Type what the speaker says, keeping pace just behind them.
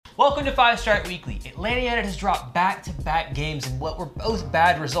Welcome to 5 Strike Weekly. Atlanta United has dropped back-to-back games in what were both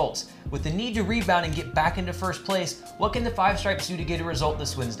bad results. With the need to rebound and get back into first place, what can the 5 Stripes do to get a result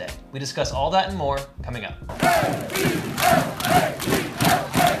this Wednesday? We discuss all that and more coming up.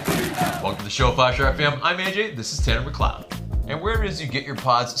 Welcome to the show, 5 Stripe fam. I'm AJ, this is Tanner McLeod. And wherever it is you get your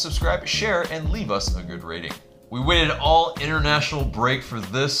pods, subscribe, share, and leave us a good rating. We waited all international break for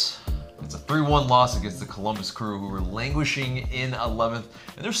this. It's a 3-1 loss against the Columbus Crew, who were languishing in 11th,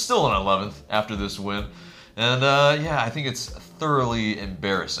 and they're still in 11th after this win. And I think it's thoroughly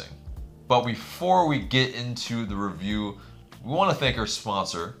embarrassing. But before we get into the review, we want to thank our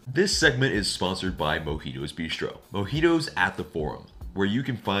sponsor. This segment is sponsored by Mojitos Bistro. Mojitos at the Forum, where you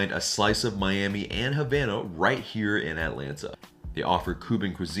can find a slice of Miami and Havana right here in Atlanta. They offer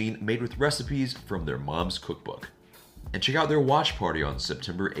Cuban cuisine made with recipes from their mom's cookbook. And check out their watch party on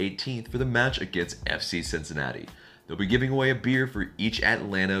September 18th for the match against FC Cincinnati. They'll be giving away a beer for each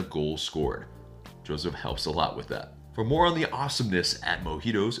Atlanta goal scored. Joseph helps a lot with that. For more on the awesomeness at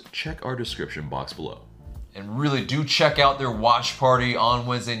Mojitos, check our description box below. And really do check out their watch party on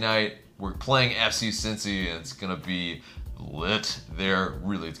Wednesday night. We're playing FC Cincy, and it's going to be lit there.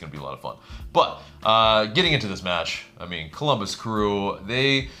 Really, it's going to be a lot of fun. But getting into this match, Columbus Crew,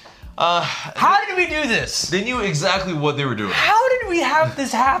 How did we do this? They knew exactly what they were doing. How did we have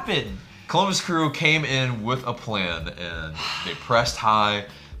this happen? Columbus Crew came in with a plan, and they pressed high.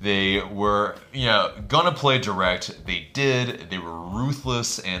 They were, gonna play direct. They did. They were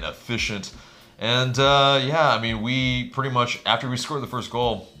ruthless and efficient. And we pretty much, after we scored the first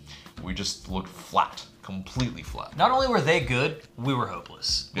goal, we just looked flat. Completely flat. Not only were they good, we were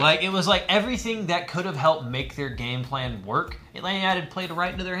hopeless. Yeah. It was like everything that could have helped make their game plan work, Atlanta United played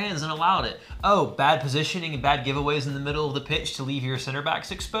right into their hands and allowed it. Oh, bad positioning and bad giveaways in the middle of the pitch to leave your center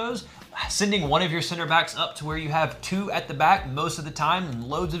backs exposed. Sending one of your center backs up to where you have two at the back most of the time and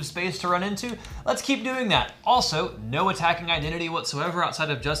loads of space to run into. Let's keep doing that. Also, no attacking identity whatsoever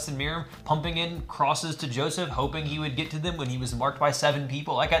outside of Justin Meram pumping in crosses to Joseph, hoping he would get to them when he was marked by 7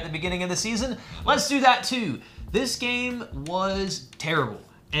 people like at the beginning of the season. Let's do that too. This game was terrible.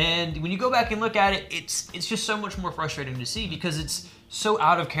 And when you go back and look at it, it's just so much more frustrating to see because it's so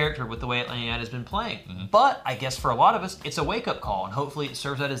out of character with the way Atlanta United has been playing. Mm-hmm. But I guess for a lot of us, it's a wake-up call, and hopefully it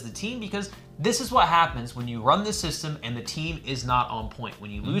serves out as the team because this is what happens when you run the system and the team is not on point.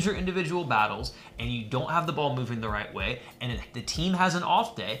 When you lose your individual battles and you don't have the ball moving the right way and the team has an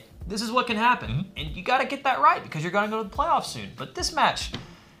off day, this is what can happen. Mm-hmm. And you got to get that right because you're going to go to the playoffs soon. But this match,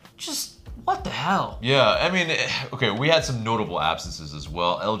 just... what the hell? Yeah, we had some notable absences as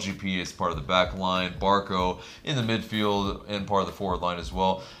well. LGP is part of the back line, Barco in the midfield and part of the forward line as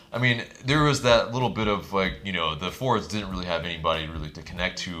well. There was that little bit of the forwards didn't really have anybody really to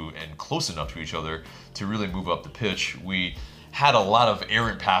connect to and close enough to each other to really move up the pitch. We had a lot of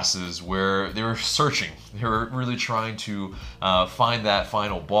errant passes where they were searching. They were really trying to find that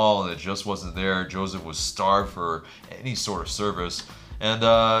final ball and it just wasn't there. Joseph was starved for any sort of service. And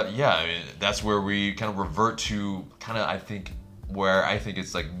that's where we kind of revert to I think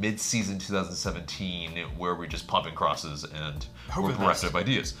it's like mid-season 2017 where we're just pumping crosses and we're bereft of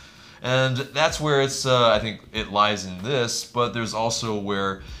ideas. And that's where it's, I think it lies in this, but there's also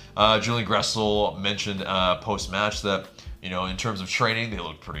where Julian Gressel mentioned post-match that, in terms of training, they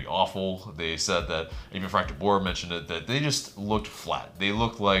looked pretty awful. They said that, even Frank de Boer mentioned it, that they just looked flat. They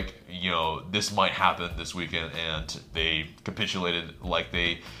looked like, this might happen this weekend, and they capitulated like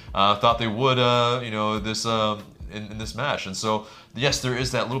they thought they would, in this match. And so, yes, there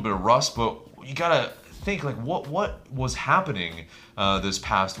is that little bit of rust, but you gotta think, what was happening this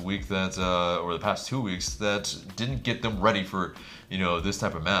past week or the past 2 weeks that didn't get them ready for, this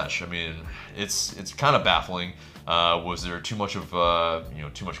type of match? It's kind of baffling. Was there too much of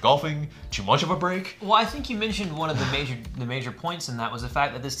too much golfing, too much of a break? Well, I think you mentioned one of the major points in that was the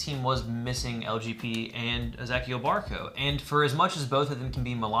fact that this team was missing LGP and Ezequiel Barco. And for as much as both of them can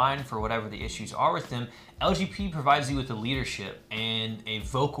be maligned for whatever the issues are with them, LGP provides you with the leadership and a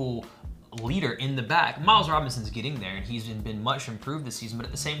vocal leader in the back. Miles Robinson's getting there, and he's been much improved this season, but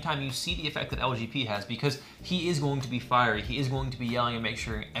at the same time, you see the effect that LGP has because he is going to be fiery. He is going to be yelling and make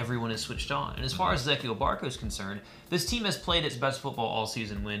sure everyone is switched on. And as far as Ezequiel Barco is concerned, this team has played its best football all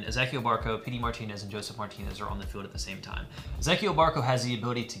season when Ezequiel Barco, Pity Martinez, and Joseph Martinez are on the field at the same time. Ezequiel Barco has the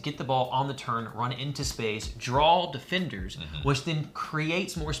ability to get the ball on the turn, run into space, draw defenders, which then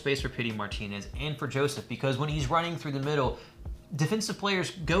creates more space for Pity Martinez and for Joseph because when he's running through the middle, defensive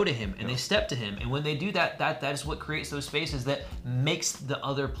players go to him and they step to him, and when they do that, that is what creates those spaces that makes the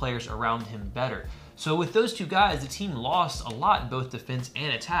other players around him better. So with those two guys, the team lost a lot in both defense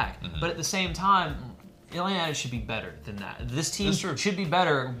and attack. But at the same time, Atlanta United should be better than that. This team That's true. should be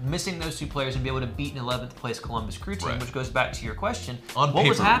better missing those two players and be able to beat an 11th place Columbus Crew team, Right. which goes back to your question. On what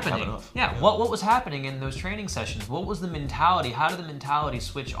was paper, we have happening? enough. Yeah, what was happening in those training sessions? What was the mentality? How did the mentality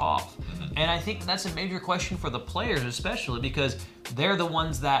switch off? And I think that's a major question for the players, especially because they're the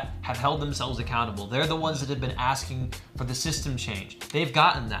ones that have held themselves accountable. They're the ones that have been asking for the system change. They've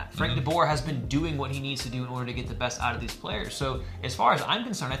gotten that. Frank DeBoer has been doing what he needs to do in order to get the best out of these players. So as far as I'm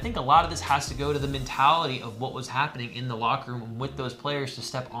concerned, I think a lot of this has to go to the mentality of what was happening in the locker room with those players to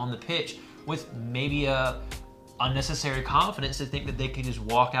step on the pitch with maybe a unnecessary confidence to think that they could just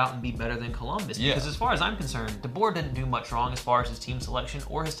walk out and be better than Columbus. Yeah. Because as far as I'm concerned, DeBoer didn't do much wrong as far as his team selection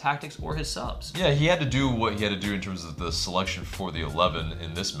or his tactics or his subs. Yeah, he had to do what he had to do in terms of the selection for the 11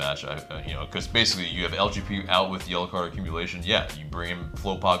 in this match. Because basically you have LGP out with yellow card accumulation. Yeah, you bring in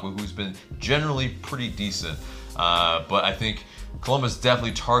Flo Pogba, who's been generally pretty decent. But I think Columbus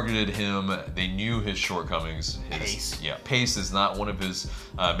definitely targeted him. They knew his shortcomings. Pace. Yeah, pace is not one of his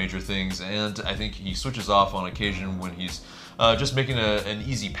major things, and I think he switches off on occasion when he's just making an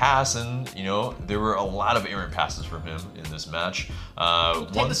easy pass, and there were a lot of errant passes from him in this match.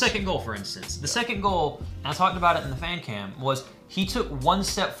 Take the second goal, for instance. The second goal, and I talked about it in the fan cam, was he took one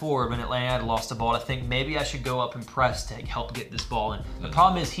step forward when Atlanta had lost the ball to think maybe I should go up and press to help get this ball in. The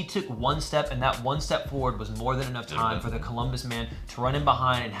problem is he took one step, and that one step forward was more than enough time for the Columbus man to run in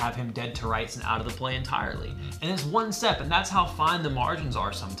behind and have him dead to rights and out of the play entirely. And it's one step, and that's how fine the margins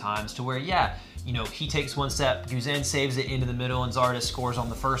are sometimes, to where, he takes one step, Guzan saves it into the middle, and Zardes scores on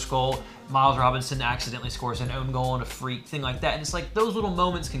the first goal. Miles Robinson accidentally scores an own goal and a freak, thing like that. And it's like those little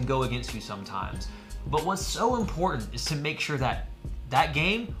moments can go against you sometimes. But what's so important is to make sure that that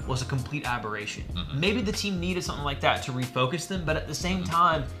game was a complete aberration. Maybe the team needed something like that to refocus them, but at the same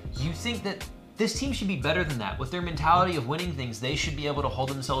time, you think that this team should be better than that. With their mentality of winning things, they should be able to hold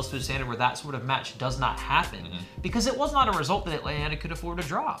themselves to a standard where that sort of match does not happen. Because it was not a result that Atlanta could afford to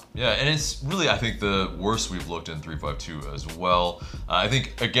drop. Yeah, and it's really, I think, the worst we've looked in 3-5-2 as well. I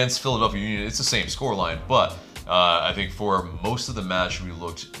think against Philadelphia Union, it's the same scoreline, but I think for most of the match, we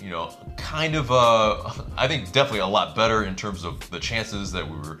looked, kind of, I think definitely a lot better in terms of the chances that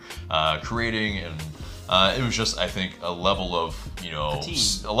we were creating, and it was just, I think, a level of,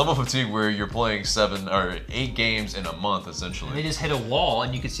 fatigue where you're playing 7 or 8 games in a month, essentially. And they just hit a wall,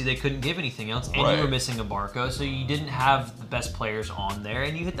 and you could see they couldn't give anything else, and Right. you were missing a Barco, so you didn't have the best players on there,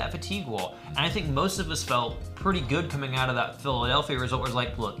 and you hit that fatigue wall. And I think most of us felt pretty good coming out of that Philadelphia result. Was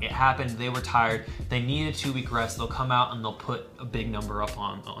like, look, it happened. They were tired. They need a 2-week rest. They'll come out and they'll put a big number up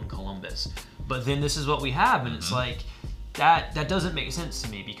on Columbus. But then this is what we have, and it's like, that doesn't make sense to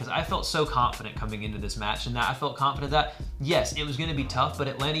me, because I felt so confident coming into this match, and that I felt confident that, yes, it was going to be tough, but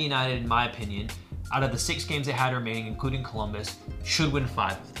Atlanta United, in my opinion, out of the 6 games they had remaining, including Columbus, should win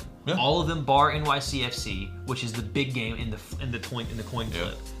 5 of them. Yeah. All of them bar NYCFC, which is the big game in the coin Yeah.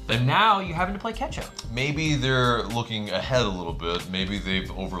 flip. But now you're having to play catch up. Maybe they're looking ahead a little bit. Maybe they've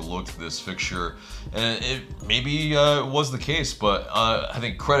overlooked this fixture, and it maybe was the case. But I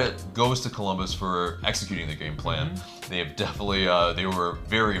think credit goes to Columbus for executing the game plan. They have definitely they were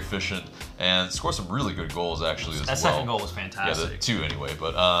very efficient and scored some really good goals actually as That well. second goal was Yeah, fantastic. the 2 anyway.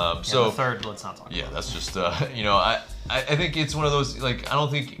 But So the third, let's not talk about. yeah, that's just I think it's one of those, like, I don't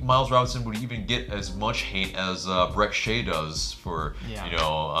think Miles Robinson would even get as much hate as Brek Shea does for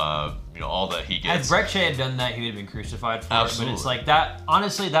all that he Had gets. Brek Shea had done that, he would have been crucified for Absolutely. it. But it's like that,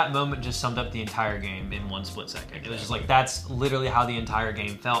 honestly, that moment just summed up the entire game in one split second. It was just like, that's literally how the entire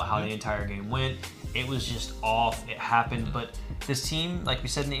game felt, how the entire game went. It was just off. It happened. But this team, like we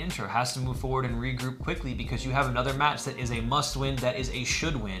said in the intro, has to move forward and regroup quickly, because you have another match that is a must win, that is a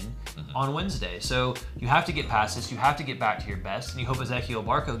should win on Wednesday. So you have to get past this. You have to get back to your best. And you hope Ezequiel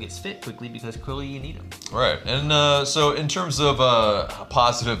Barco gets fit quickly, because clearly you need him. Right, and so in terms of a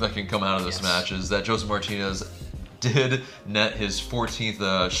positive that can come out of this Yes. match is that Josef Martinez did net his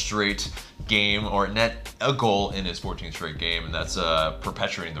 14th straight game, or net a goal in his 14th straight game, and that's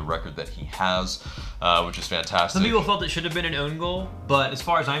perpetuating the record that he has, which is fantastic. Some people felt it should have been an own goal, but as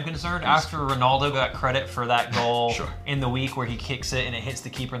far as I'm concerned, after Ronaldo got credit for that goal Sure. in the week where he kicks it and it hits the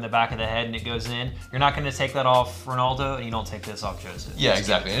keeper in the back of the head and it goes in, you're not going to take that off Ronaldo, and you don't take this off Joseph. Yeah,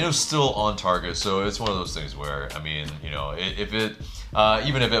 exactly, and it was still on target, so it's one of those things where, I mean, if it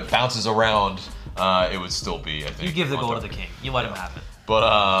even if it bounces around, it would still be, I think, You give the on goal to target. the king. You let him have it.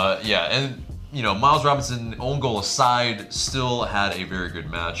 But yeah, and Miles Robinson, own goal aside, still had a very good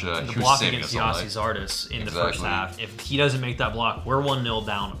match. The He was block saving against us all Yossi night. Zardes in the first half, if he doesn't make that block, we're 1-0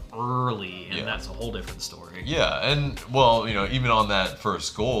 down early, and that's a whole different story. Yeah, and well, even on that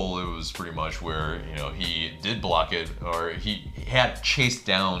first goal, it was pretty much where he did block it, or he had chased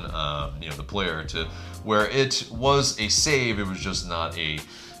down the player to where it was a save. It was just not a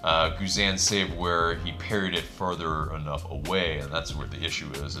Guzan save where he parried it further enough away, and that's where the issue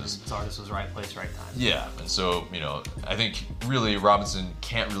is. Zardes was right place, right time. Yeah, and so, I think really Robinson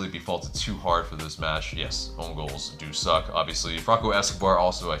can't really be faulted too hard for this match. Yes, own goals do suck, obviously. Franco Escobar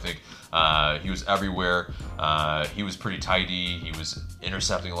also, I think, he was everywhere. He was pretty tidy. He was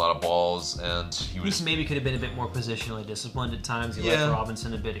intercepting a lot of balls, and he maybe could have been a bit more positionally disciplined at times. He left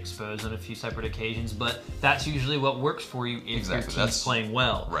Robinson a bit exposed on a few separate occasions, but that's usually what works for you if your team's playing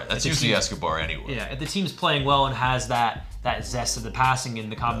well. Right, that's usually Escobar anyway. Yeah, if the team's playing well and has that zest of the passing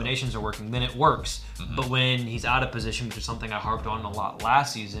and the combinations are working, then it works. Mm-hmm. But when he's out of position, which is something I harped on a lot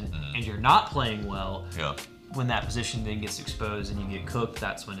last season, and you're not playing well, when that position then gets exposed and you get cooked,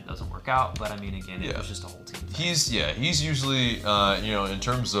 that's when it doesn't work out. But I mean, again, it was just a whole team thing. He's usually, in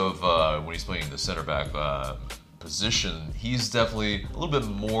terms of when he's playing the center back position, he's definitely a little bit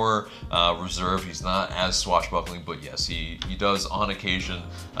more reserved. He's not as swashbuckling, but yes, he does on occasion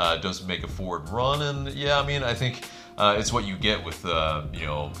does make a forward run, and I think it's what you get with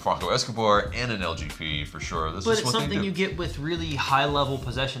Franco Escobar and an LGP for sure. But it's something you get with really high-level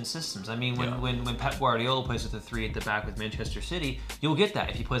possession systems. I mean, when Pep Guardiola plays with a 3 at the back with Manchester City, you'll get that.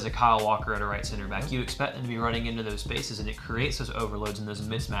 If he plays a Kyle Walker at a right center back, you expect them to be running into those spaces, and it creates those overloads and those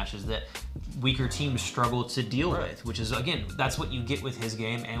mismatches that weaker teams struggle to deal with, which is, again, that's what you get with his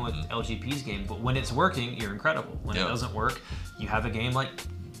game and with LGP's game. But when it's working, you're incredible. When it doesn't work, you have a game like,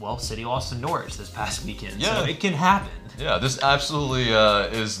 City lost to Norwich this past weekend, so it can happen. Yeah, this absolutely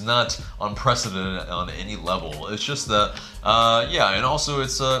is not unprecedented on any level. It's just that, and also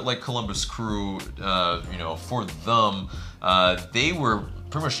it's like Columbus Crew, for them, they were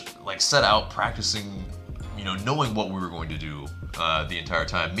pretty much like set out practicing, knowing what we were going to do the entire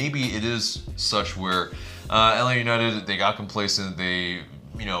time. Maybe it is such where LA United, they got complacent, they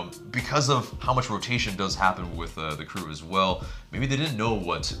because of how much rotation does happen with the crew as well, maybe they didn't know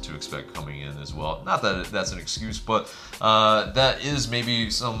what to expect coming in as well. Not that that's an excuse, but that is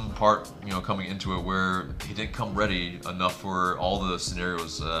maybe some part, coming into it where he didn't come ready enough for all the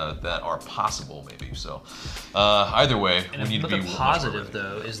scenarios that are possible, maybe. So either way, we need to be. The positive,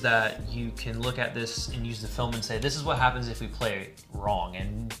 though, is that you can look at this and use the film and say, this is what happens if we play wrong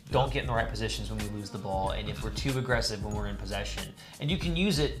and don't get in the right positions when we lose the ball, and if we're too aggressive when we're in possession. And you can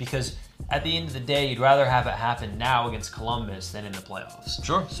use it because at the end of the day, you'd rather have it happen now against Columbus than in the playoffs.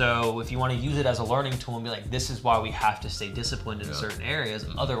 Sure. So if you want to use it as a learning tool and be like, this is why we have to stay disciplined in certain areas,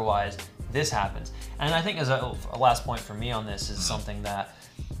 otherwise this happens. And I think as a last point for me on this is something that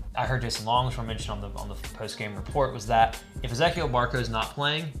I heard Jason Longshore mention on the post-game report, was that if Ezequiel Barco is not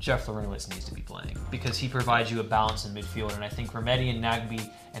playing, Jeff Larentowicz needs to be playing because he provides you a balance in midfield. And I think Remedi and Nagbe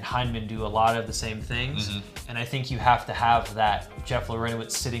and Heinemann do a lot of the same things. And I think you have to have that Jeff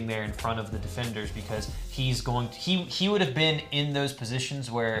Larentowicz sitting there in front of the defenders because he would have been in those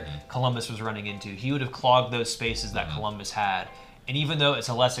positions where Columbus was running into. He would have clogged those spaces that Columbus had. And even though it's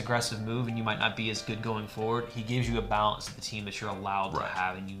a less aggressive move and you might not be as good going forward, he gives you a balance of the team that you're allowed to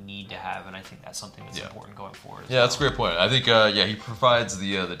have and you need to have. And I think that's something that's important going forward. Yeah, that's a great point. I think, he provides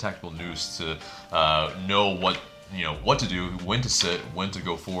the tactical nous to know what to do, when to sit, when to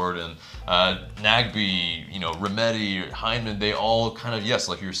go forward. And Nagbe, Remedi, Heinemann, they all kind of, yes,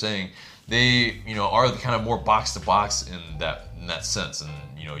 like you're saying, they, are the kind of more box to box in that sense. And,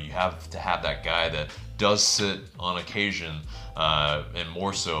 you have to have that guy that does sit on occasion, and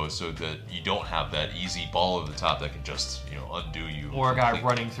more so that you don't have that easy ball over the top that can just undo you. Or a guy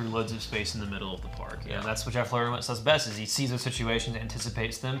running through loads of space in the middle of the park. Yeah, that's what Jeff Larentowicz does best. Is he sees those situations,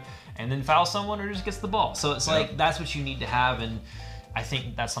 anticipates them, and then fouls someone or just gets the ball. So it's like that's what you need to have, and I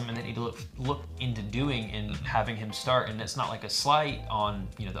think that's something that you need to look into doing and having him start. And it's not like a slight on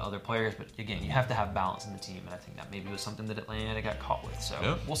the other players, but again, you have to have balance in the team, and I think that maybe was something that Atlanta got caught with.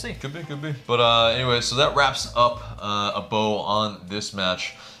 So we'll see. Could be. But anyway, so that wraps up a bow on this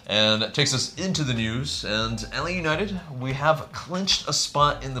match. And it takes us into the news. And LA United, we have clinched a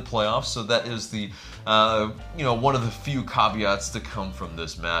spot in the playoffs. So that is the one of the few caveats to come from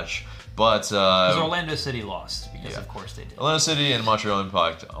this match. But because Orlando City lost, because of course they did. Orlando City and Montreal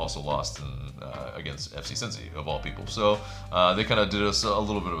Impact also lost against FC Cincy, of all people. So they kind of did us a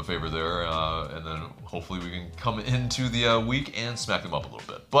little bit of a favor there, and then hopefully we can come into the week and smack them up a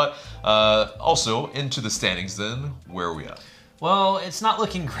little bit. But also into the standings then, where are we at? Well, it's not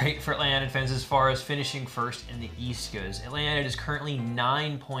looking great for Atlanta United fans as far as finishing first in the East goes. Atlanta United is currently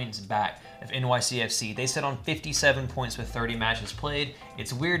 9 points back of NYCFC. They sit on 57 points with 30 matches played.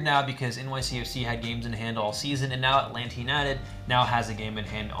 It's weird now because NYCFC had games in hand all season, and now Atlanta United now has a game in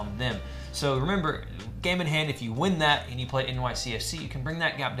hand on them. So remember, game in hand, if you win that and you play NYCFC, you can bring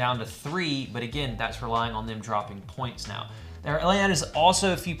that gap down to 3, but again, that's relying on them dropping points now. Atlanta United is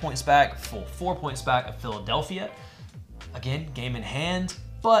also a few points back, full 4 points back of Philadelphia. Again, game in hand,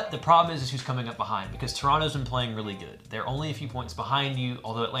 but the problem is who's coming up behind, because Toronto's been playing really good. They're only a few points behind you,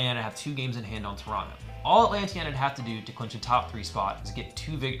 although Atlanta United have 2 games in hand on Toronto. All Atlanta United have to do to clinch a top 3 spot is get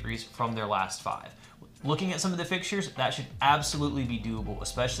 2 victories from their last 5. Looking at some of the fixtures, that should absolutely be doable,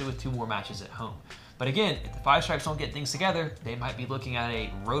 especially with 2 more matches at home. But again, if the Five Stripes don't get things together, they might be looking at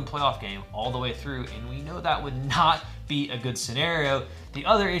a road playoff game all the way through, and we know that would not be a good scenario. The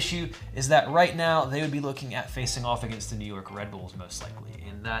other issue is that right now they would be looking at facing off against the New York Red Bulls most likely,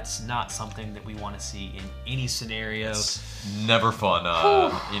 and that's not something that we want to see in any scenario. It's never fun.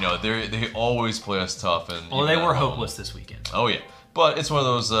 They always play us tough, and well, they were hopeless this weekend. Oh yeah. But it's one of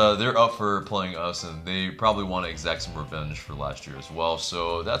those, they're up for playing us, and they probably want to exact some revenge for last year as well.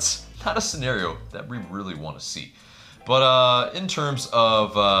 So that's not a scenario that we really want to see. But in terms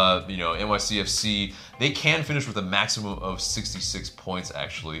of, NYCFC, they can finish with a maximum of 66 points,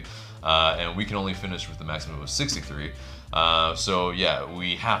 actually. And we can only finish with a maximum of 63. So, yeah,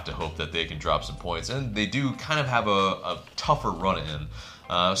 we have to hope that they can drop some points. And they do kind of have a tougher run-in.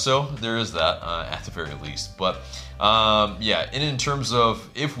 So there is that at the very least. But and in terms of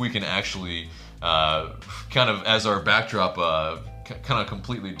if we can actually kind of as our backdrop kind of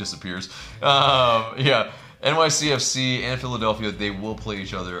completely disappears, NYCFC and Philadelphia, they will play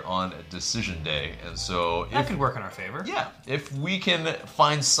each other on decision day, and so that could work in our favor. Yeah, if we can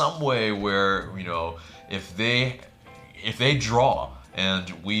find some way where if they draw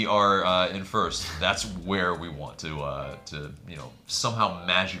and we are in first, that's where we want to somehow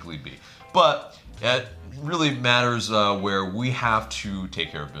magically be. But it really matters where we have to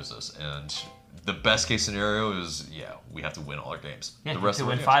take care of business, and the best case scenario is we have to win all our games. Yeah, the rest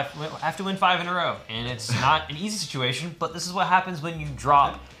we of have to win 5 in a row, and it's not an easy situation. But this is what happens when you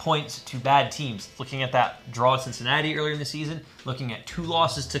drop points to bad teams. Looking at that draw at Cincinnati earlier in the season, looking at 2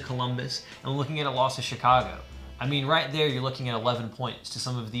 losses to Columbus, and looking at a loss to Chicago. I mean, right there, you're looking at 11 points to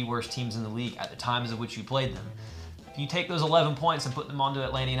some of the worst teams in the league at the times of which you played them. If you take those 11 points and put them onto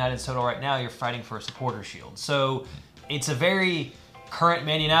Atlanta United's total right now, you're fighting for a supporter shield. So it's a very current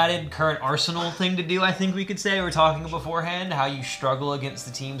Man United, current Arsenal thing to do, I think we could say. We were talking beforehand, how you struggle against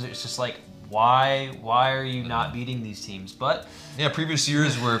the teams. It's just like, why are you not beating these teams? But yeah, previous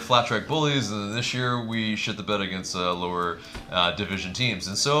years were flat track bullies, and this year we shit the bed against lower division teams.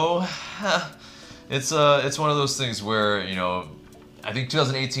 And so it's one of those things where, I think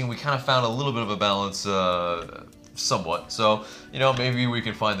 2018 we kind of found a little bit of a balance, somewhat. So, maybe we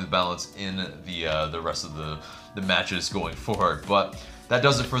can find the balance in the rest of the matches going forward. But that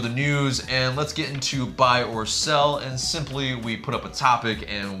does it for the news, and let's get into buy or sell. And simply we put up a topic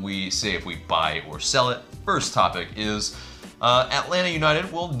and we say if we buy or sell it. First topic is Atlanta United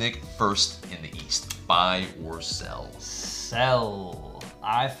will nick first in the East. Buy or sell? Sell.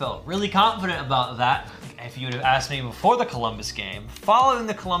 I felt really confident about that if you would have asked me before the Columbus game. Following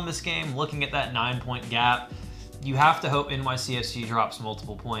the Columbus game, looking at that 9-point gap, you have to hope NYCFC drops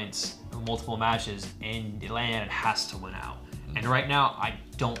multiple points, multiple matches, and Atlanta has to win out. And right now, I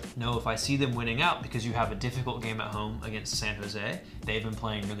don't know if I see them winning out, because you have a difficult game at home against San Jose. They've been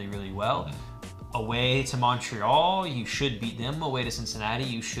playing really, really well. Away to Montreal, you should beat them. Away to Cincinnati,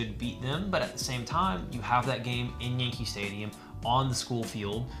 you should beat them. But at the same time, you have that game in Yankee Stadium on the school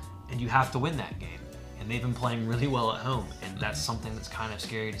field, and you have to win that game. And they've been playing really well at home, and that's something that's kind of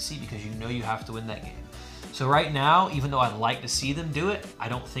scary to see, because you have to win that game. So right now, even though I'd like to see them do it, I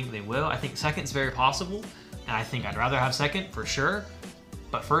don't think they will. I think second's very possible, and I think I'd rather have second for sure.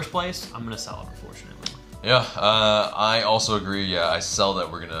 But first place, I'm going to sell it, unfortunately. Yeah, I also agree. Yeah, I sell that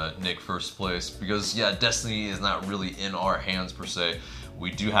we're going to nick first place, because, destiny is not really in our hands per se.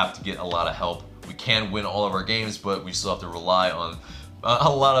 We do have to get a lot of help. We can win all of our games, but we still have to rely on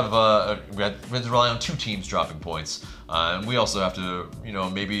a lot of we have to rely on 2 teams dropping points, and we also have to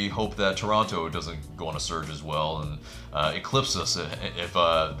maybe hope that Toronto doesn't go on a surge as well and eclipse us if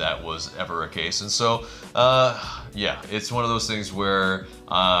that was ever a case. And so it's one of those things where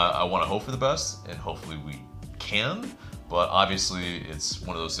I want to hope for the best, and hopefully we can. But obviously, it's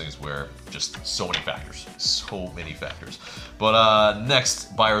one of those things where just so many factors. But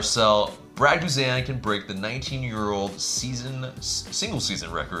next, buy or sell. Brad Guzan can break the 19-year-old single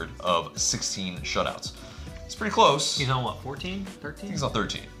season record of 16 shutouts. It's pretty close. He's on what, 14? I 13? think he's on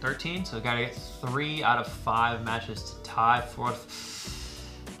 13. 13, so got to get 3 out of 5 matches to tie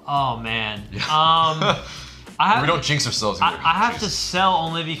fourth. Oh, man. We don't jinx ourselves either. I have to sell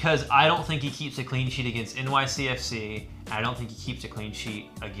only because I don't think he keeps a clean sheet against NYCFC. And I don't think he keeps a clean sheet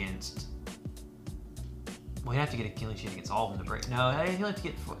against... Well, he'd have to get a clean sheet against all of them to break. No, he'll have to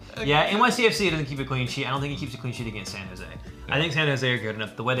get... Yeah, NYCFC doesn't keep a clean sheet. I don't think he keeps a clean sheet against San Jose. I think San Jose are good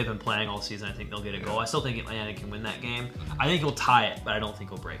enough. The way they've been playing all season, I think they'll get a goal. I still think Atlanta can win that game. I think he'll tie it, but I don't think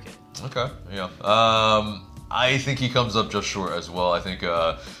he'll break it. Okay, yeah. I think he comes up just short as well. I think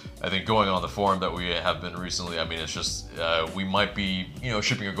going on the form that we have been recently, I mean, it's just we might be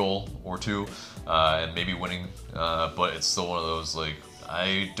shipping a goal or two and maybe winning, but it's still one of those like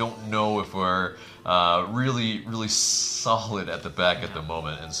I don't know if we're really solid at the back at the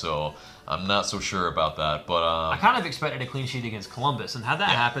moment, and so I'm not so sure about that. But I kind of expected a clean sheet against Columbus, and had that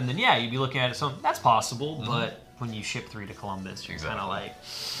happened, then yeah, you'd be looking at it. So that's possible, but when you ship 3 to Columbus, you're kind of like,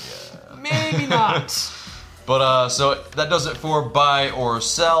 maybe not. But so that does it for buy or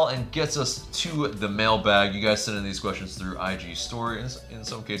sell and gets us to the mailbag. You guys send in these questions through IG stories, in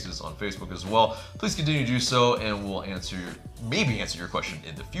some cases on Facebook as well. Please continue to do so, and we'll maybe answer your question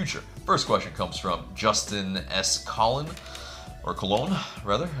in the future. First question comes from Justin S. Cologne,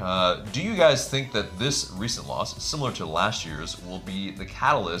 rather. Do you guys think that this recent loss, similar to last year's, will be the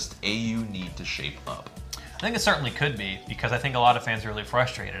catalyst AU need to shape up? I think it certainly could be, because I think a lot of fans are really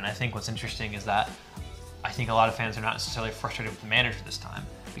frustrated, and I think what's interesting is that I think a lot of fans are not necessarily frustrated with the manager this time,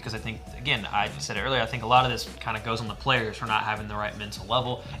 because I think, again, I said it earlier, I think a lot of this kind of goes on the players for not having the right mental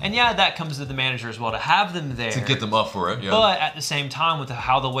level. And yeah, that comes to the manager as well, to have them there. To get them up for it, yeah. But at the same time, with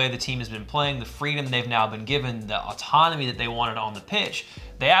the way the team has been playing, the freedom they've now been given, the autonomy that they wanted on the pitch,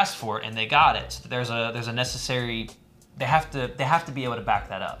 they asked for it and they got it. So there's a necessary... They have to be able to back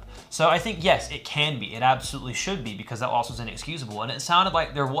that up. So I think, yes, it can be. It absolutely should be, because that loss was inexcusable. And it sounded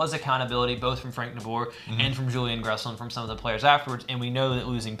like there was accountability both from Frank DeBoer and from Julian Gressel and from some of the players afterwards. And we know that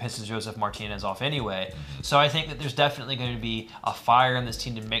losing pisses Joseph Martinez off anyway. So I think that there's definitely going to be a fire in this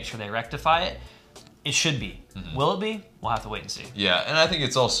team to make sure they rectify it. It should be. Will it be? We'll have to wait and see. Yeah, and I think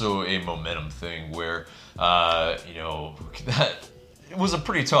it's also a momentum thing where, that it was a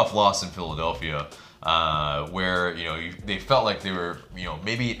pretty tough loss in Philadelphia. Where they felt like they were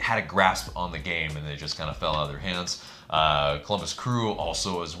maybe had a grasp on the game and they just kind of fell out of their hands. Columbus Crew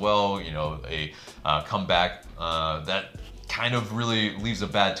also as well, a comeback that kind of really leaves a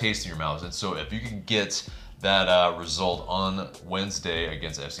bad taste in your mouth. And so if you can get that result on Wednesday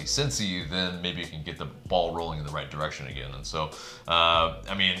against FC Cincy, then maybe you can get the ball rolling in the right direction again. And so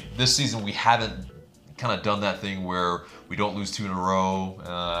this season we haven't kind of done that thing where we don't lose 2 in a row.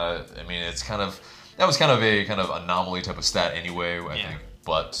 It's kind of... That was kind of a anomaly type of stat anyway, I think.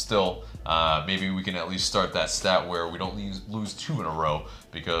 But still, maybe we can at least start that stat where we don't lose 2 in a row,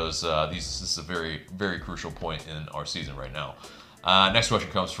 because this is a very, very crucial point in our season right now. Next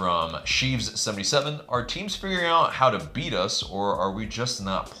question comes from Sheaves77. Are teams figuring out how to beat us, or are we just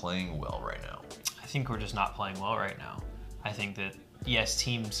not playing well right now? I think we're just not playing well right now. I think that, yes,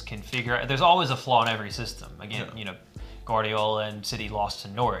 teams can figure out... There's always a flaw in every system. Again, Guardiola and City lost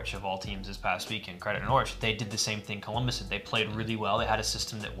to Norwich, of all teams, this past weekend. Credit to Norwich. They did the same thing Columbus did. They played really well. They had a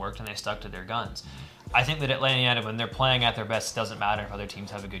system that worked, and they stuck to their guns. I think that Atlanta United, when they're playing at their best, it doesn't matter if other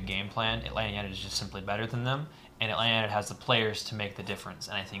teams have a good game plan. Atlanta United is just simply better than them, and Atlanta United has the players to make the difference.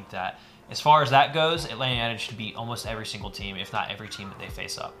 And I think that as far as that goes, Atlanta United should beat almost every single team, if not every team that they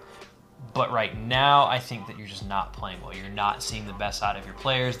face up. But right now, I think that you're just not playing well. You're not seeing the best out of your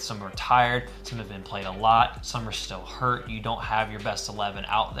players. Some are tired. Some have been played a lot. Some are still hurt. You don't have your best 11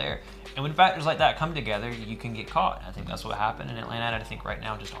 out there. And when factors like that come together, you can get caught. I think that's what happened in Atlanta. I think right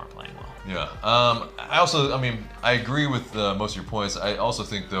now just aren't playing well. Yeah. I agree with most of your points. I also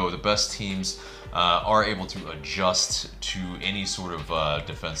think, though, the best teams are able to adjust to any sort of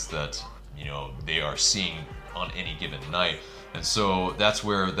defense that they are seeing on any given night. And so that's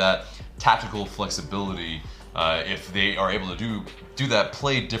where that tactical flexibility, if they are able to do that,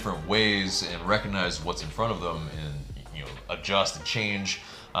 play different ways and recognize what's in front of them and adjust and change,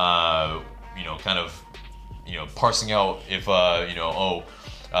 parsing out if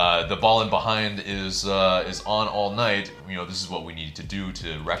the ball in behind is on all night, this is what we need to do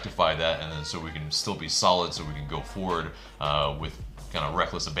to rectify that, and then so we can still be solid, so we can go forward with kind of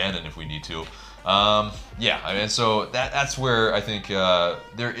reckless abandon if we need to. So that's where I think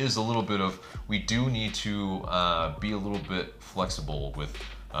there is a little bit of, we do need to be a little bit flexible with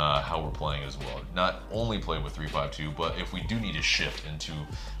how we're playing as well. Not only play with 3-5-2, but if we do need to shift into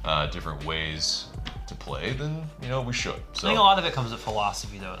different ways to play, then we should. So I think a lot of it comes with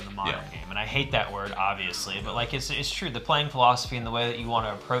philosophy, though, in the modern Yeah. game, and I hate that word, obviously, but like it's true. The playing philosophy and the way that you want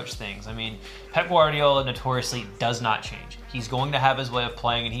to approach things. I mean, Pep Guardiola notoriously does not change. He's going to have his way of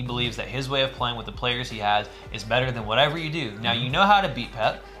playing, and he believes that his way of playing with the players he has is better than whatever you do. Now, you know how to beat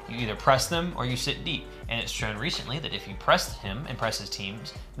Pep. You either press them or you sit deep. And it's shown recently that if you press him and press his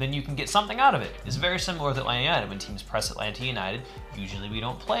teams, then you can get something out of it. It's very similar with Atlanta United. When teams press Atlanta United, usually we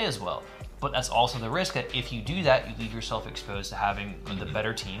don't play as well. But that's also the risk that if you do that, you leave yourself exposed to having the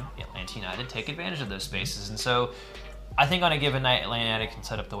better team, Atlanta United, take advantage of those spaces. And so I think on a given night, Atlanta United can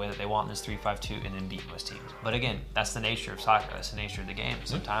set up the way that they want in this 3-5-2 and then beat most teams. But again, that's the nature of soccer. That's the nature of the game.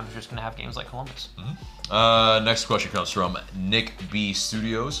 Sometimes you're just going to have games like Columbus. Next question comes from Nick B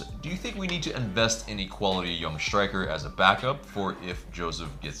Studios. Do you think we need to invest in a quality young striker as a backup for if Joseph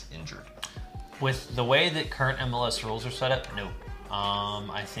gets injured? With the way that current MLS rules are set up, no.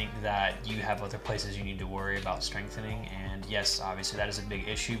 I think that you have other places you need to worry about strengthening, and yes, obviously that is a big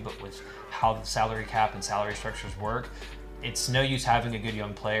issue, but with how the salary cap and salary structures work, it's no use having a good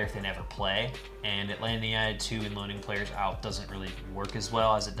young player if they never play, and Atlanta United too, and loaning players out doesn't really work as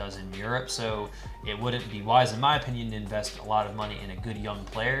well as it does in Europe, so it wouldn't be wise, in my opinion, to invest a lot of money in a good young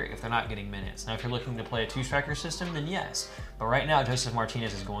player if they're not getting minutes. Now, if you're looking to play a two-striker system, then yes, but right now, Joseph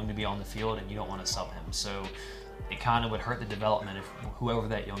Martinez is going to be on the field, and you don't want to sell him, so it kind of would hurt the development if whoever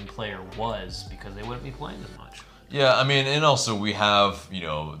that young player was, because they wouldn't be playing as much. Yeah, I mean, and also we have,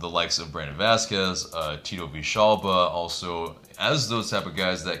 the likes of Brandon Vasquez, Tito Villalba, also as those type of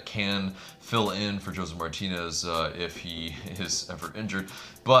guys that can fill in for Joseph Martinez if he is ever injured.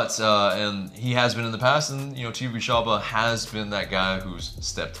 But, and he has been in the past, and, Tito Villalba has been that guy who's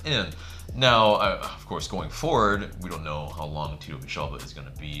stepped in. Now, of course, going forward, we don't know how long Tito Villalba is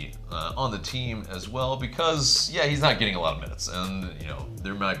going to be on the team as well, because, yeah, he's not getting a lot of minutes, and,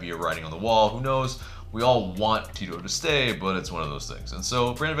 there might be a writing on the wall, who knows. We all want Tito to stay, but it's one of those things. And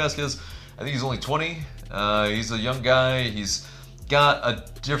so, Brandon Vasquez, I think he's only 20. He's a young guy. He's got a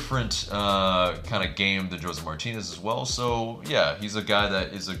different kind of game than Joseph Martinez as well. So, yeah, he's a guy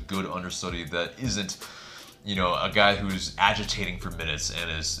that is a good understudy that isn't, a guy who's agitating for minutes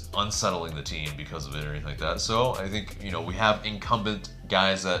and is unsettling the team because of it or anything like that. So, I think, we have incumbent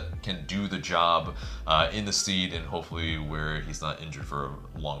guys that can do the job in the seat and hopefully where he's not injured for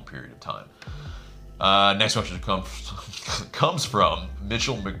a long period of time. Next question comes from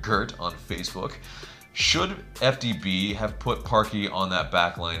Mitchell McGirt on Facebook. Should FDB have put Parkey on that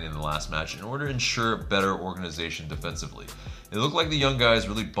back line in the last match in order to ensure better organization defensively? It looked like the young guys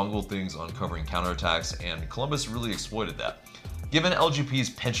really bungled things on covering counterattacks, and Columbus really exploited that. Given LGP's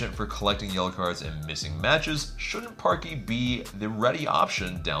penchant for collecting yellow cards and missing matches, shouldn't Parkey be the ready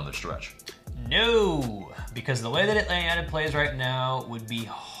option down the stretch? No, because the way that Atlanta United plays right now would be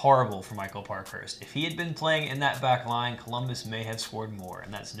horrible for Michael Parkhurst. If he had been playing in that back line, Columbus may have scored more.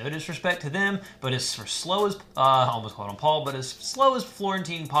 And that's no disrespect to them, but as slow as, almost called him Paul, but as slow as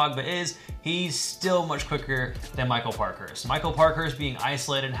Florentin Pogba is, he's still much quicker than Michael Parkhurst. Michael Parkhurst being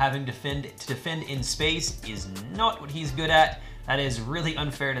isolated and having to defend in space is not what he's good at. That is really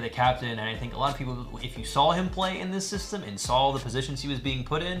unfair to the captain, and I think a lot of people, if you saw him play in this system and saw the positions he was being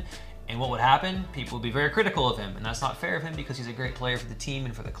put in, and what would happen, people would be very critical of him, and that's not fair of him because he's a great player for the team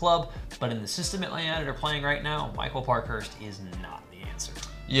and for the club, but in the system Atlanta United are playing right now, Michael Parkhurst is not the answer.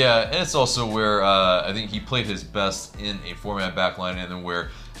 Yeah, and it's also where I think he played his best in a four-man backline, and then where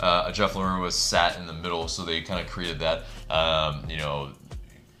Jeff Lerner was sat in the middle, so they kind of created that,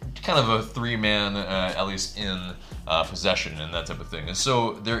 kind of a three-man, at least in possession and that type of thing. And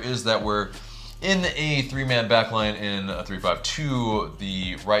so there is that where in a three-man backline in a 3-5-2,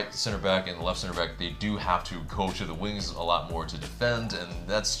 the right center back and the left center back, they do have to go to the wings a lot more to defend, and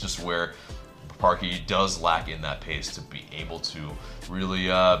that's just where Parkey does lack in that pace to be able to really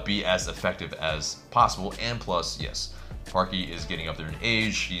be as effective as possible. And plus, yes, Parkey is getting up there in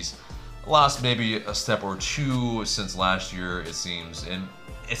age. He's lost maybe a step or two since last year, it seems, and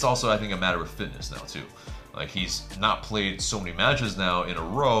it's also, I think, a matter of fitness now too. Like, he's not played so many matches now in a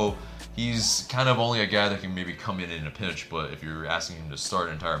row. He's kind of only a guy that can maybe come in a pinch, but if you're asking him to start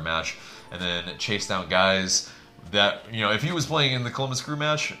an entire match and then chase down guys that, if he was playing in the Columbus Crew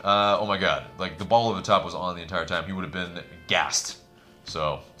match, oh my God, like the ball over the top was on the entire time, he would have been gassed.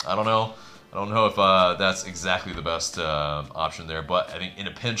 So, I don't know. I don't know if that's exactly the best option there, but I think in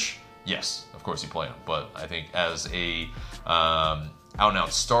a pinch, yes, of course you play him. But I think as a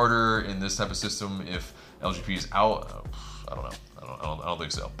out-and-out starter in this type of system, if LGP is out, I don't know. I don't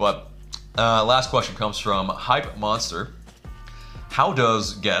think so. But last question comes from Hype Monster. how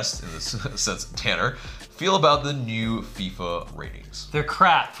does guest, in this sense Tanner, feel about the new FIFA ratings? They're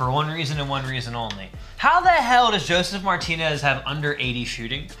crap for one reason and one reason only. How the hell does Josef Martinez have under 80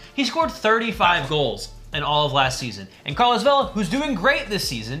 shooting? He scored 35 goals in all of last season. And Carlos Vela, who's doing great this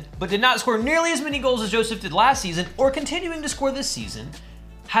season, but did not score nearly as many goals as Josef did last season, or continuing to score this season,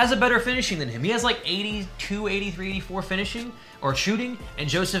 has a better finishing than him. He has like 82, 83, 84 finishing or shooting, and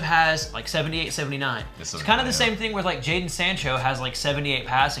Josef has like 78, 79. It's kind of the same thing where like Jadon Sancho has like 78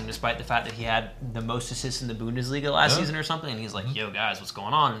 passing, despite the fact that he had the most assists in the Bundesliga last season or something, and he's like, yo guys, what's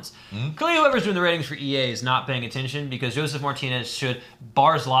going on? It's clearly whoever's doing the ratings for EA is not paying attention, because Josef Martinez should,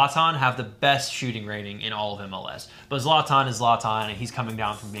 bar Zlatan, have the best shooting rating in all of MLS. But Zlatan is Zlatan, and he's coming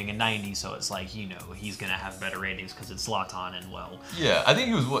down from being a 90, so it's like, you know, he's going to have better ratings because it's Zlatan, and well. Yeah, I think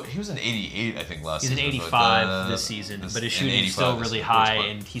he was an 88, I think, last season. He's an 85 this season, but his shooting is still really high,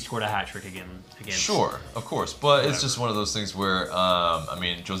 and he scored a hat trick again. Sure, of course, but it's just one of those things where, I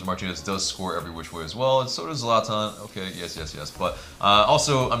mean, Josef Martinez does score every which way as well, and so does Zlatan. Okay, yes. But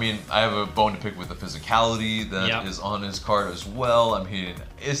also, I mean, I have a bone to pick with the physicality that is on his card as well. I mean,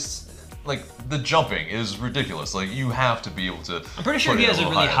 it's like the jumping is ridiculous. Like, you have to be able to. I'm pretty sure he has a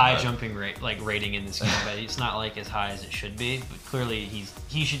really high jumping rate, like rating in this game, but it's not like as high as it should be. But clearly, he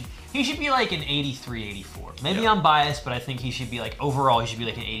should be like an 83, 84. Maybe I'm biased, but I think he should be like, overall, he should be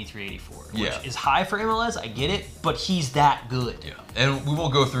like an 83, 84, which is high for MLS. I get it, but he's that good. Yeah, and we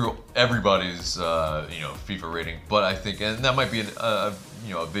won't go through everybody's FIFA rating, but I think, and that might be a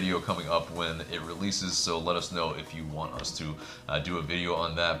video coming up when it releases, so let us know if you want us to do a video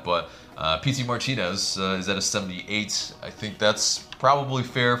on that. But PT Martinez is at a 78. I think that's probably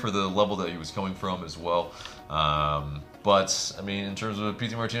fair for the level that he was coming from as well. But, I mean, in terms of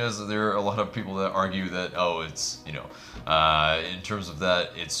PT Martinez, there are a lot of people that argue that, it's, in terms of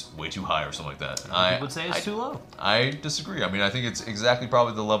that, it's way too high or something like that. I would say it's too low. I disagree. I mean, I think it's exactly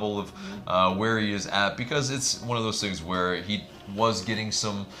probably the level of where he is at, because it's one of those things where he was getting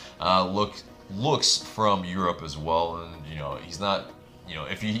some looks from Europe as well, and, he's not...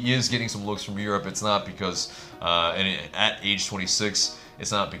 if he is getting some looks from Europe, it's not because, at age 26,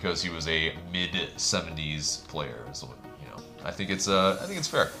 it's not because he was a mid-70s player. So, I think it's fair. I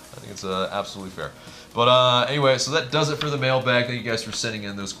think it's absolutely fair. But anyway, so that does it for the mailbag. Thank you guys for sending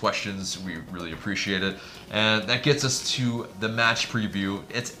in those questions. We really appreciate it. And that gets us to the match preview.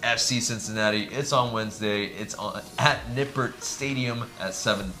 It's FC Cincinnati. It's on Wednesday. It's at Nippert Stadium at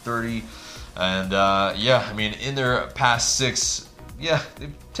 7:30. And I mean, in their past 6,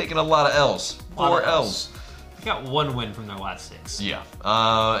 they've taken a lot of L's. 4 L's. They got 1 win from their last 6. Yeah.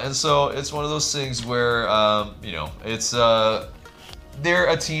 And so it's one of those things where, it's they're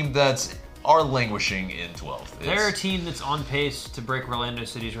a team that are languishing in 12th. They're a team that's on pace to break Orlando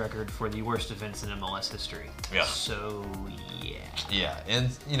City's record for the worst defense in MLS history. Yeah. So, yeah. Yeah, and,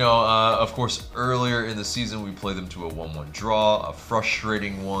 of course, earlier in the season, we played them to a 1-1 draw, a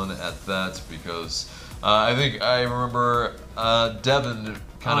frustrating one at that, because I think I remember Devin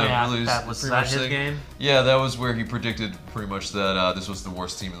really... that was his game? Yeah, that was where he predicted pretty much that this was the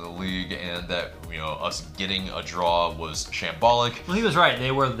worst team in the league, and that, us getting a draw was shambolic. Well, he was right. They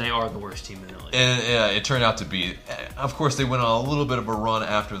are the worst team in the league. And yeah, it turned out to be. Of course, they went on a little bit of a run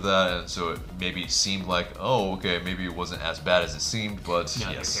after that, and so it maybe seemed like, maybe it wasn't as bad as it seemed, but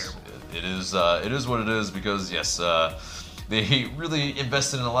yes, it is what it is, because yes, they really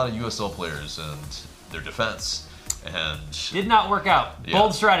invested in a lot of USL players and their defense. And did not work out. Yeah.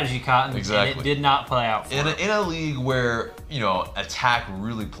 Bold strategy, Cotton. Exactly. And it did not play out for in a league where, attack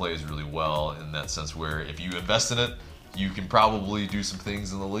really plays really well, in that sense where if you invest in it, you can probably do some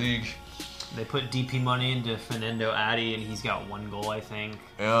things in the league. They put DP money into Fernando Adi, and he's got 1 goal, I think.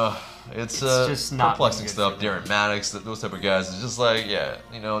 Yeah, it's just not perplexing stuff. Darren Maddox, those type of guys. It's just like,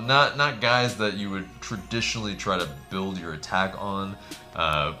 not guys that you would traditionally try to build your attack on,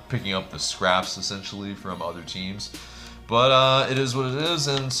 picking up the scraps essentially from other teams. But it is what it is,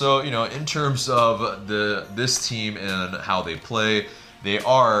 and so in terms of this team and how they play, they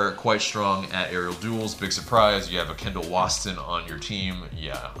are quite strong at aerial duels. Big surprise, you have a Kendall Waston on your team.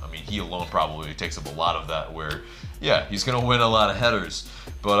 Yeah, I mean, he alone probably takes up a lot of that, where, he's going to win a lot of headers.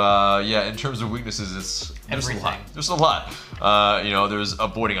 But, in terms of weaknesses, there's a lot. There's a lot. There's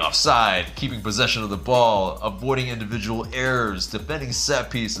avoiding offside, keeping possession of the ball, avoiding individual errors, defending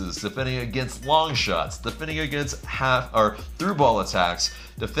set pieces, defending against long shots, defending against through ball attacks,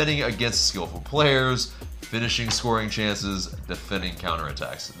 defending against skillful players, finishing scoring chances, defending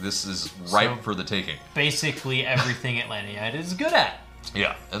counterattacks. This is ripe for the taking. Basically everything Atlanta United is good at.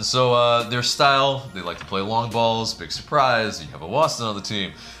 Yeah, and so their style, they like to play long balls, big surprise, you have a Waston on the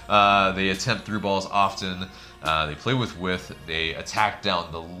team. They attempt through balls often, they play with width, they attack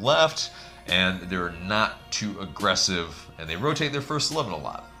down the left, and they're not too aggressive, and they rotate their first 11 a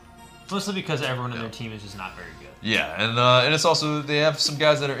lot. Mostly because everyone on their team is just not very good. Yeah, and it's also, they have some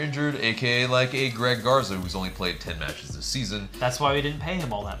guys that are injured, aka like a Greg Garza, who's only played 10 matches this season. That's why we didn't pay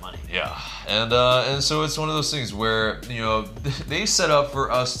him all that money. Yeah, and so it's one of those things where, they set up for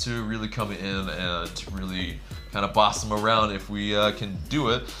us to really come in and to really kind of boss them around if we can do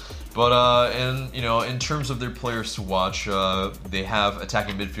it. But, in terms of their players to watch, they have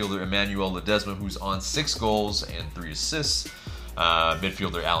attacking midfielder Emmanuel Ledesma, who's on 6 goals and 3 assists.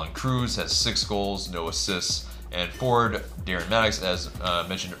 Midfielder Alan Cruz has 6 goals, no assists. And forward Darren Maddox, as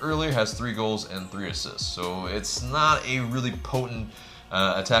mentioned earlier, has 3 goals and 3 assists. So it's not a really potent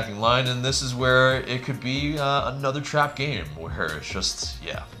attacking line, and this is where it could be another trap game where it's just,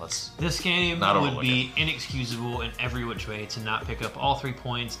 This game would be inexcusable in every which way to not pick up all 3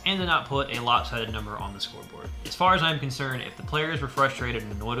 points and to not put a lopsided number on the scoreboard. As far as I'm concerned, if the players were frustrated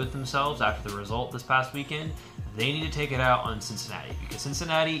and annoyed with themselves after the result this past weekend, they need to take it out on Cincinnati, because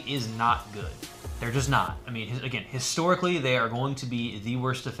Cincinnati is not good. They're just not. I mean, again, historically, they are going to be the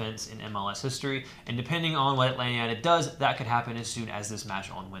worst defense in MLS history, and depending on what Atlanta United does, that could happen as soon as this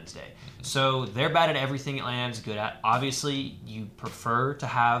match on Wednesday. So they're bad at everything Atlanta is good at. Obviously, you prefer to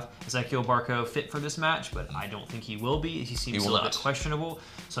have Ezequiel Barco fit for this match, but I don't think he will be. He seems a little bit questionable.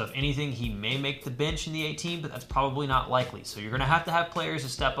 So if anything, he may make the bench in the 18, but that's probably not likely. So you're going to have players to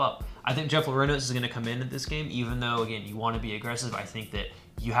step up. I think Jeff Larenos is going to come in at this game, even though, again, you want to be aggressive. I think that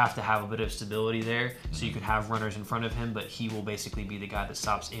you have to have a bit of stability there so you can have runners in front of him, but he will basically be the guy that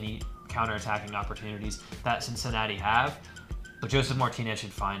stops any counterattacking opportunities that Cincinnati have. But Joseph Martinez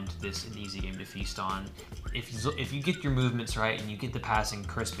should find this an easy game to feast on. If you get your movements right and you get the passing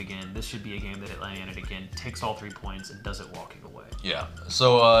crisp again, this should be a game that Atlanta United, again, takes all 3 points and does it walking away. Yeah.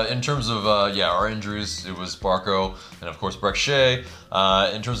 So in terms of our injuries, it was Barco and of course Breck Shea.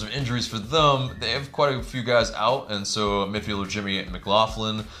 In terms of injuries for them, they have quite a few guys out, and so midfielder Jimmy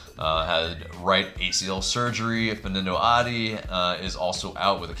McLaughlin had right ACL surgery. Fernando Adi is also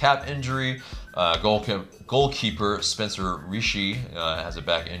out with a calf injury. Goalkeeper Spencer Rishi has a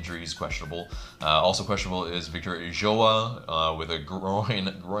back injury. He's questionable. Also questionable is Victor Ijoa with a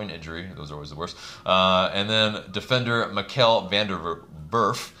groin injury. Those are always the worst. And then defender Mikel van der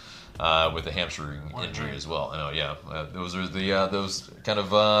Burf with a hamstring injury as well. Oh yeah, those are the those kind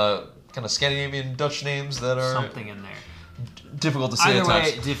of Scandinavian Dutch names that are something in there. Difficult to say. Either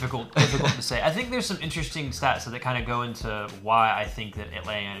way, difficult to say. I think there's some interesting stats that kind of go into why I think that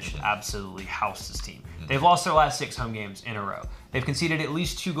Atlanta should absolutely house this team. They've lost their last 6 home games in a row. They've conceded at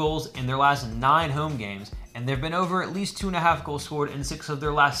least 2 goals in their last 9 home games, and they've been over at least 2.5 goals scored in 6 of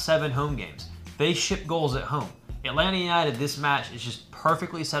their last 7 home games. They ship goals at home. Atlanta United, this match is just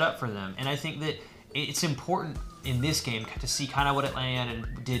perfectly set up for them, and I think that it's important in this game to see kind of what Atlanta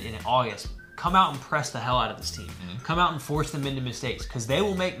United did in August. Come out and press the hell out of this team. Come out and force them into mistakes, because they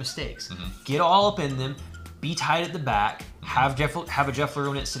will make mistakes. Get all up in them, be tight at the back, have a Jeff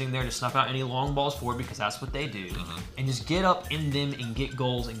Larenas sitting there to snuff out any long balls forward, because that's what they do, and just get up in them and get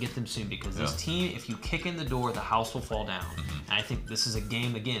goals and get them soon, because this team, if you kick in the door, the house will fall down. And I think this is a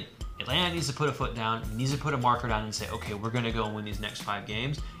game, again, Atlanta needs to put a foot down, needs to put a marker down and say, okay, we're going to go and win these next 5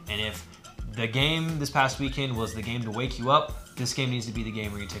 games, and if the game this past weekend was the game to wake you up, this game needs to be the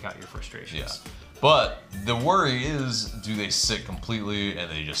game where you take out your frustrations. Yeah. But the worry is, do they sit completely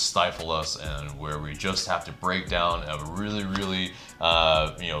and they just stifle us, and where we just have to break down a really, really,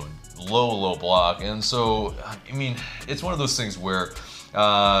 low block. And so, I mean, it's one of those things where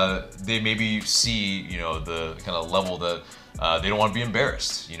they maybe see, the kind of level that they don't want to be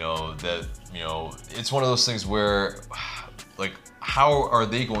embarrassed. It's one of those things where, like, how are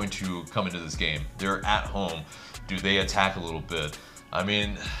they going to come into this game? They're at home. Do they attack a little bit? I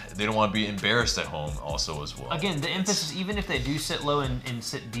mean, they don't want to be embarrassed at home also as well. Again, the emphasis, even if they do sit low and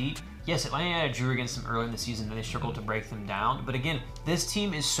sit deep, yes, Atlanta United drew against them early in the season and they struggled to break them down. But again, this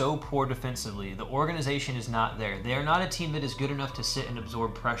team is so poor defensively. The organization is not there. They are not a team that is good enough to sit and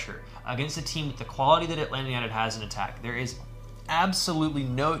absorb pressure against a team with the quality that Atlanta United has in attack. There is absolutely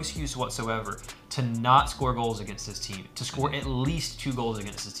no excuse whatsoever to not score goals against this team, to score at least 2 goals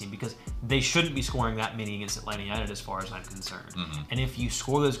against this team, because they shouldn't be scoring that many against Atlanta United as far as I'm concerned. And if you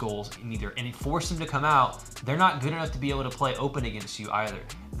score those goals and force them to come out, they're not good enough to be able to play open against you either.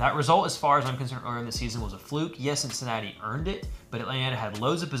 That result, as far as I'm concerned, earlier in the season was a fluke. Yes, Cincinnati earned it, but Atlanta United had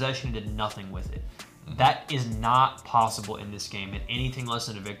loads of possession and did nothing with it. That is not possible in this game, and anything less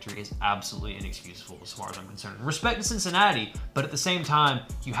than a victory is absolutely inexcusable as far as I'm concerned. Respect to Cincinnati, but at the same time,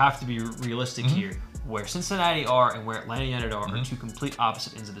 you have to be realistic here. Where Cincinnati are and where Atlanta United are two complete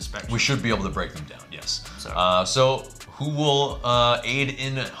opposite ends of the spectrum. We should be able to break them down, yes. So, So who will aid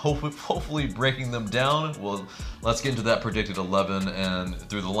in hopefully breaking them down? Well, let's get into that predicted 11. And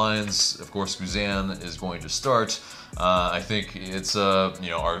through the lines, of course, Guzan is going to start. I think it's,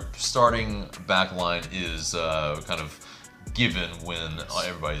 our starting back line is kind of given when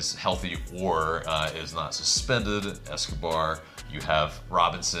everybody's healthy or is not suspended. Escobar, you have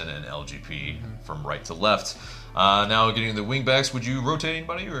Robinson and LGP from right to left. Now getting the wingbacks, would you rotate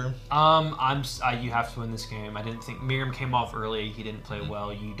anybody or? You have to win this game. I didn't think Miriam came off early. He didn't play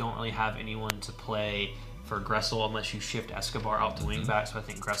well. You don't really have anyone to play for Gressel unless you shift Escobar out to wingback. So I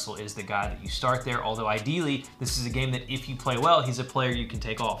think Gressel is the guy that you start there. Although ideally, this is a game that if you play well, he's a player you can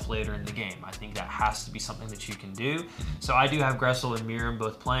take off later in the game. I think that has to be something that you can do. So I do have Gressel and Miriam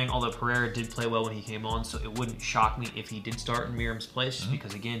both playing, although Pereira did play well when he came on, so it wouldn't shock me if he did start in Miriam's place, just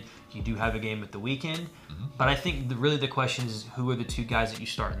because, again, you do have a game at the weekend. But I think really the question is, who are the two guys that you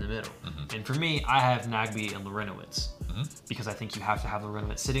start in the middle? And for me, I have Nagbe and Lorenowitz. Because I think you have to have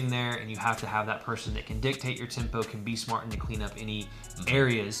Lorenowitz sitting there, and you have to have that person that can dictate your tempo, can be smart, and to clean up any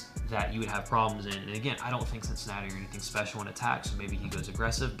areas that you would have problems in. And again, I don't think Cincinnati are anything special in attack, so maybe he goes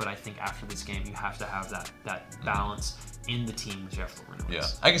aggressive. But I think after this game, you have to have that balance in the team with Jeff Lorenowitz. Yeah,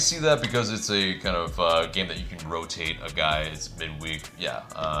 I can see that because it's a kind of game that you can rotate a guy. It's midweek. Yeah,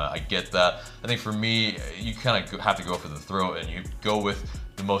 I get that. I think for me, you kind of have to go for the throat, and you go with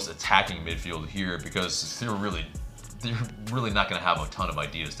the most attacking midfield here because they're really not going to have a ton of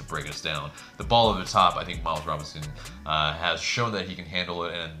ideas to break us down. The ball at the top, I think Miles Robinson has shown that he can handle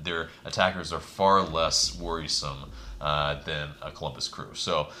it, and their attackers are far less worrisome than a Columbus Crew.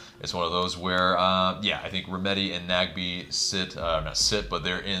 So it's one of those where, I think Remedi and Nagbe but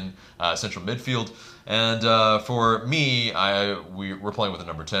they're in central midfield. And for me, we're playing with the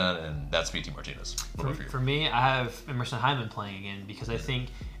number 10, and that's PT Martinez. For me, I have Emerson Hyman playing again because I think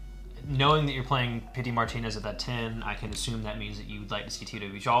knowing that you're playing Pity Martinez at that 10, I can assume that means that you would like to see Tito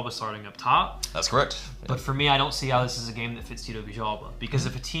Villalba starting up top. That's correct. But for me, I don't see how this is a game that fits Tito Villalba. Because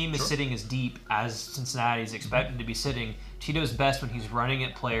if a team is sitting as deep as Cincinnati is expected to be sitting, Tito's best when he's running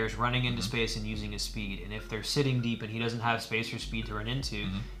at players, running into space, and using his speed. And if they're sitting deep and he doesn't have space or speed to run into,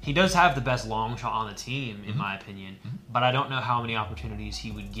 he does have the best long shot on the team, in my opinion. But I don't know how many opportunities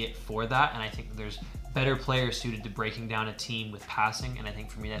he would get for that. And I think there's better players suited to breaking down a team with passing, and I think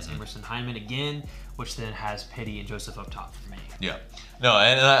for me that's Emerson Hyman again, which then has Pity and Joseph up top for me. Yeah, no,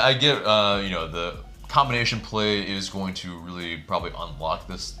 and I get the combination play is going to really probably unlock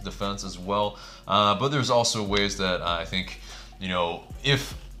this defense as well, but there's also ways that I think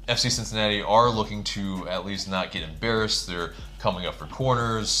if FC Cincinnati are looking to at least not get embarrassed, they're coming up for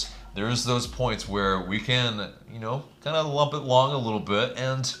corners. There's those points where we can, kind of lump it long a little bit,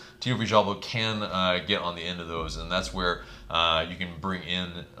 and Tito Villalba can get on the end of those, and that's where you can bring in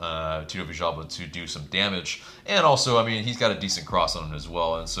Tito Villalba to do some damage. And also, I mean, he's got a decent cross on him as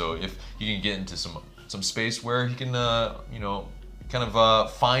well, and so if he can get into some space where he can, find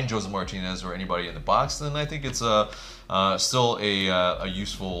Jose Martinez or anybody in the box, then I think it's still a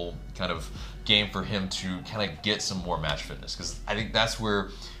useful kind of game for him to kind of get some more match fitness, because I think that's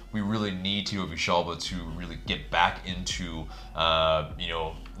where we really need Tito Villalba to really get back into, not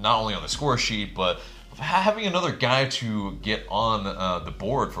only on the score sheet, but having another guy to get on the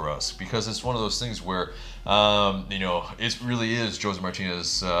board for us, because it's one of those things where, it really is Jose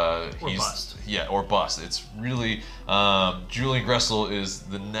Martinez. Or bust. Yeah, or bust. It's really, Julian Gressel is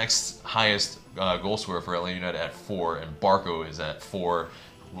the next highest goal scorer for Atlanta United at 4, and Barco is at 4.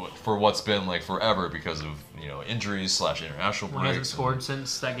 For what's been like forever because of injuries / international breaks. He hasn't scored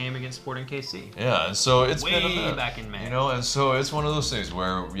since that game against Sporting KC. Yeah, and so it's way been back in May. And so it's one of those things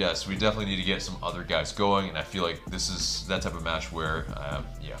where yes, we definitely need to get some other guys going, and I feel like this is that type of match where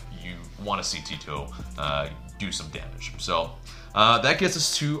you want to see Tito do some damage. So that gets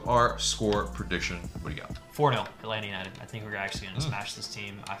us to our score prediction. What do you got? 4-0 Atlanta United. I think we're actually going to smash this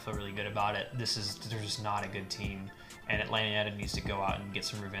team. I feel really good about it. They're just not a good team. And Atlanta United needs to go out and get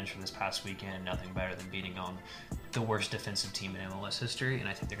some revenge for this past weekend. Nothing better than beating on the worst defensive team in MLS history, and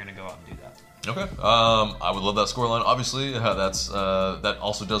I think they're going to go out and do that. Okay. I would love that scoreline. Obviously, that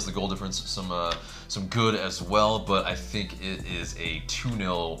also does the goal difference some good as well. But I think it is a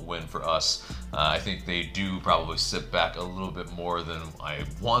 2-0 win for us. I think they do probably sit back a little bit more than I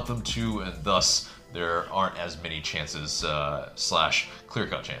want them to, and thus there aren't as many chances /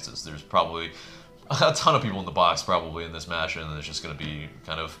 clear-cut chances. There's probably a ton of people in the box probably in this match, and it's just going to be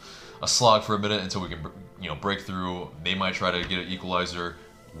kind of a slog for a minute until we can, break through. They might try to get an equalizer.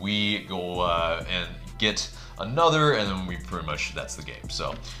 We go and get another, and then we pretty much, that's the game.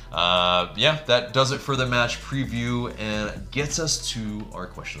 So yeah, that does it for the match preview and gets us to our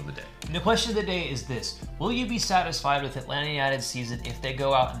question of the day. And the question of the day is this: will you be satisfied with Atlanta United's season if they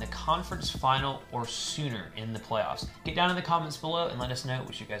go out in the conference final or sooner in the playoffs? Get down in the comments below and let us know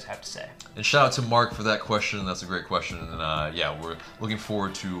what you guys have to say. And shout out to Mark for that question. That's a great question, and yeah, we're looking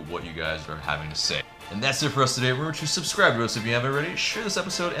forward to what you guys are having to say. And that's it for us today. Remember to subscribe to us if you haven't already, share this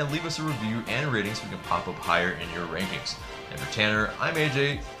episode, and leave us a review and rating so we can pop up higher in your rankings. And for Tanner, I'm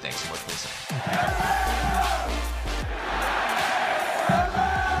AJ. Thanks so much for listening.